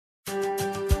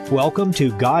Welcome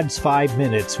to God's 5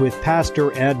 Minutes with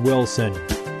Pastor Ed Wilson.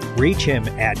 Reach him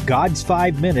at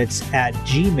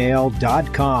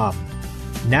gods5minutes@gmail.com.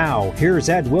 Now, here's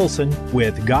Ed Wilson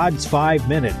with God's 5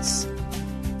 Minutes.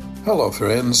 Hello,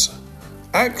 friends.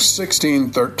 Acts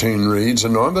 16:13 reads,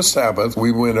 "And on the Sabbath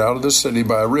we went out of the city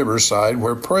by a riverside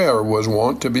where prayer was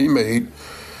wont to be made,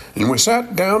 and we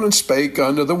sat down and spake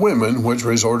unto the women which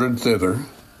resorted thither."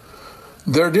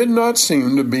 There did not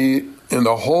seem to be in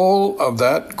the whole of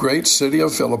that great city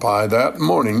of Philippi that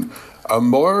morning a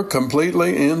more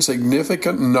completely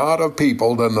insignificant knot of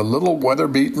people than the little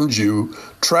weather-beaten Jew,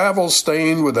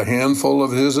 travel-stained with a handful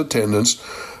of his attendants,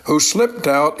 who slipped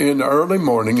out in the early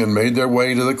morning and made their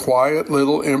way to the quiet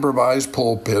little improvised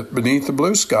pulpit beneath the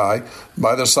blue sky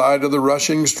by the side of the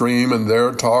rushing stream, and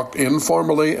there talked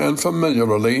informally and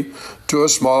familiarly to a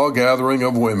small gathering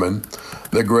of women.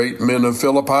 The great men of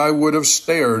Philippi would have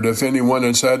stared if anyone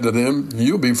had said to them,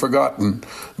 "You'll be forgotten."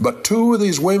 But two of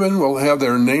these women will have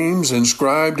their names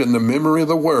inscribed in the memory of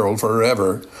the world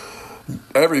forever.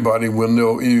 Everybody will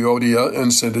know Euodia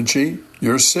and Syntyche.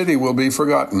 Your city will be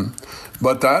forgotten.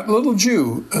 But that little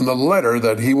Jew and the letter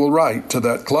that he will write to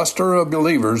that cluster of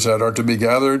believers that are to be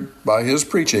gathered by his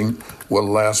preaching will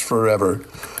last forever.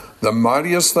 The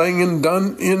mightiest thing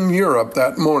done in Europe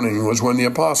that morning was when the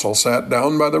apostle sat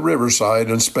down by the riverside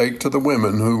and spake to the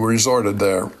women who resorted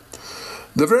there.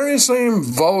 The very same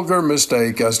vulgar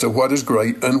mistake as to what is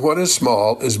great and what is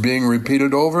small is being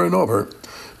repeated over and over.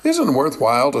 Isn't it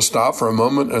worthwhile to stop for a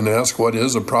moment and ask what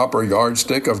is a proper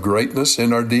yardstick of greatness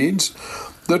in our deeds?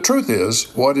 The truth is,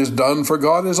 what is done for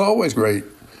God is always great.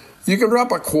 You can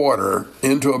drop a quarter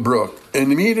into a brook,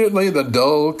 and immediately the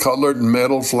dull-colored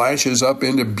metal flashes up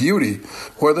into beauty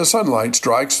where the sunlight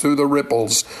strikes through the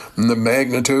ripples, and the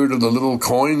magnitude of the little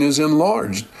coin is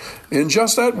enlarged. In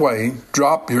just that way,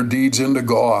 drop your deeds into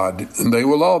God, and they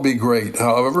will all be great,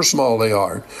 however small they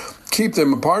are. Keep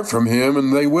them apart from Him,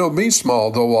 and they will be small,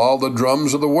 though all the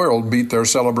drums of the world beat their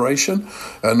celebration,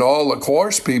 and all the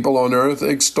coarse people on earth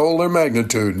extol their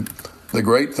magnitude. The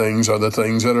great things are the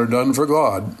things that are done for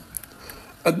God.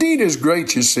 A deed is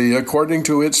great, you see, according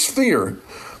to its sphere.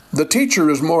 The teacher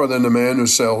is more than the man who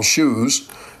sells shoes.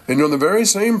 And on the very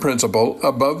same principle,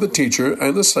 above the teacher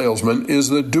and the salesman is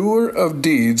the doer of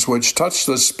deeds which touch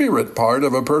the spirit part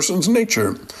of a person's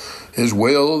nature, his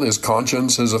will, his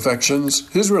conscience, his affections,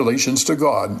 his relations to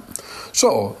God.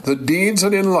 So, the deeds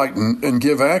that enlighten and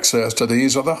give access to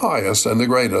these are the highest and the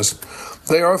greatest.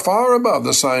 They are far above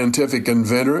the scientific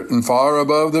inventor and far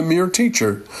above the mere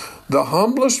teacher. The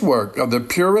humblest work of the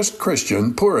poorest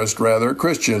Christian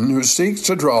who seeks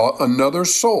to draw another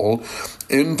soul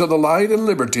into the light and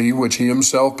liberty which he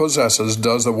himself possesses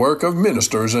does the work of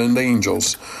ministers and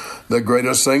angels. The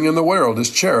greatest thing in the world is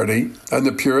charity, and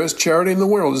the purest charity in the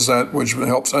world is that which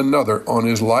helps another on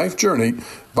his life journey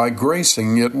by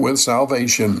gracing it with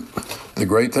salvation. The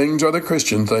great things are the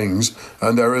Christian things,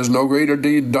 and there is no greater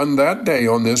deed done that day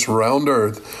on this round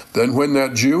earth than when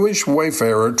that Jewish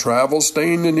wayfarer,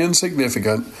 travel-stained and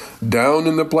insignificant, down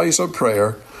in the place of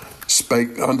prayer,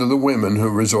 spake unto the women who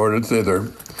resorted thither.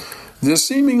 This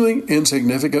seemingly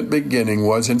insignificant beginning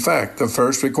was, in fact, the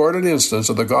first recorded instance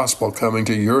of the gospel coming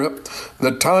to Europe,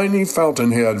 the tiny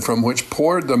fountainhead from which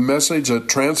poured the message that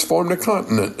transformed a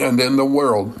continent and then the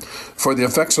world. For the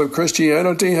effects of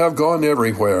Christianity have gone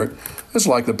everywhere. It's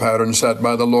like the pattern set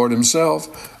by the Lord Himself.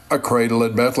 A cradle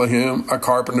at Bethlehem, a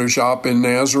carpenter shop in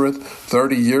Nazareth,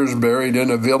 30 years buried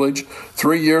in a village,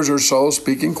 3 years or so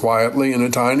speaking quietly in a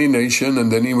tiny nation,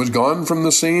 and then He was gone from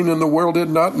the scene and the world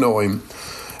did not know Him.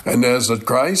 And as the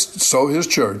Christ, so His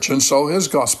church, and so His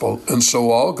gospel, and so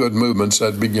all good movements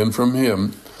that begin from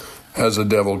Him. Has the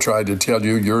devil tried to tell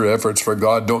you your efforts for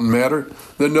God don't matter,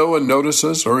 that no one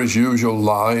notices, or his usual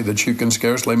lie that you can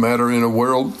scarcely matter in a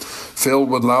world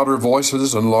filled with louder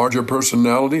voices and larger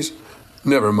personalities?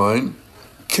 Never mind.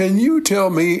 Can you tell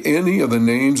me any of the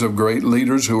names of great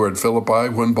leaders who were at Philippi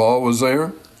when Paul was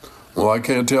there? Well, I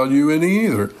can't tell you any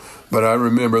either, but I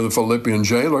remember the Philippian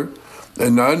jailer.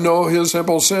 And I know his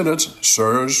simple sentence,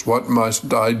 "Sirs, what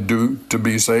must I do to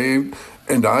be saved?"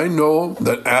 And I know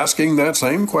that asking that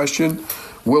same question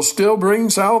will still bring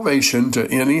salvation to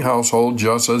any household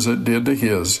just as it did to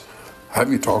his.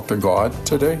 Have you talked to God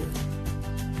today?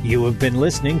 You have been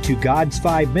listening to God's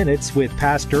 5 Minutes with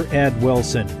Pastor Ed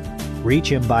Wilson. Reach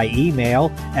him by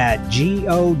email at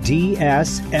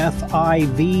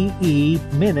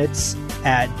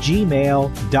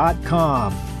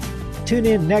godsfive-minutes@gmail.com. Tune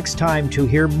in next time to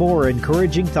hear more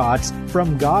encouraging thoughts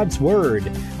from God's Word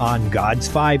on God's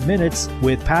 5 Minutes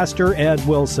with Pastor Ed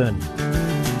Wilson.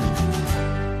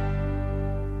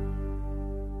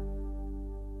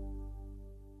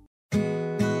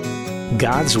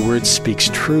 God's Word speaks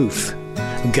truth.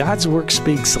 God's Word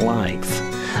speaks life.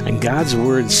 And God's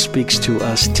Word speaks to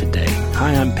us today.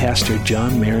 Hi, I'm Pastor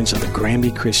John Mehrens of the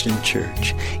Granby Christian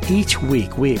Church. Each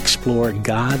week we explore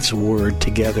God's Word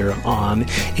together on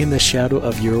In the Shadow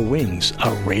of Your Wings,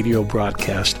 a radio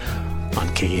broadcast on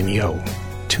KNEO.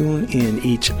 Tune in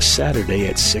each Saturday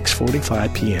at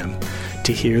 6:45 p.m.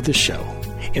 to hear the show.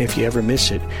 And if you ever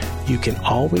miss it, you can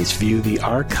always view the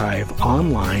archive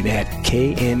online at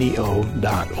kneo.org.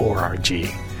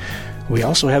 We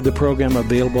also have the program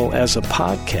available as a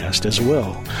podcast as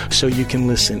well, so you can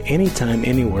listen anytime,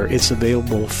 anywhere. It's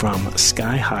available from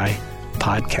Sky High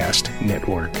Podcast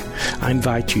Network. I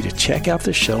invite you to check out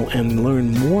the show and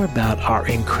learn more about our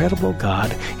incredible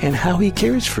God and how He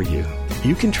cares for you.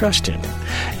 You can trust Him,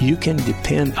 you can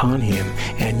depend on Him,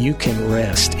 and you can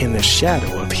rest in the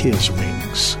shadow of His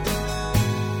wings.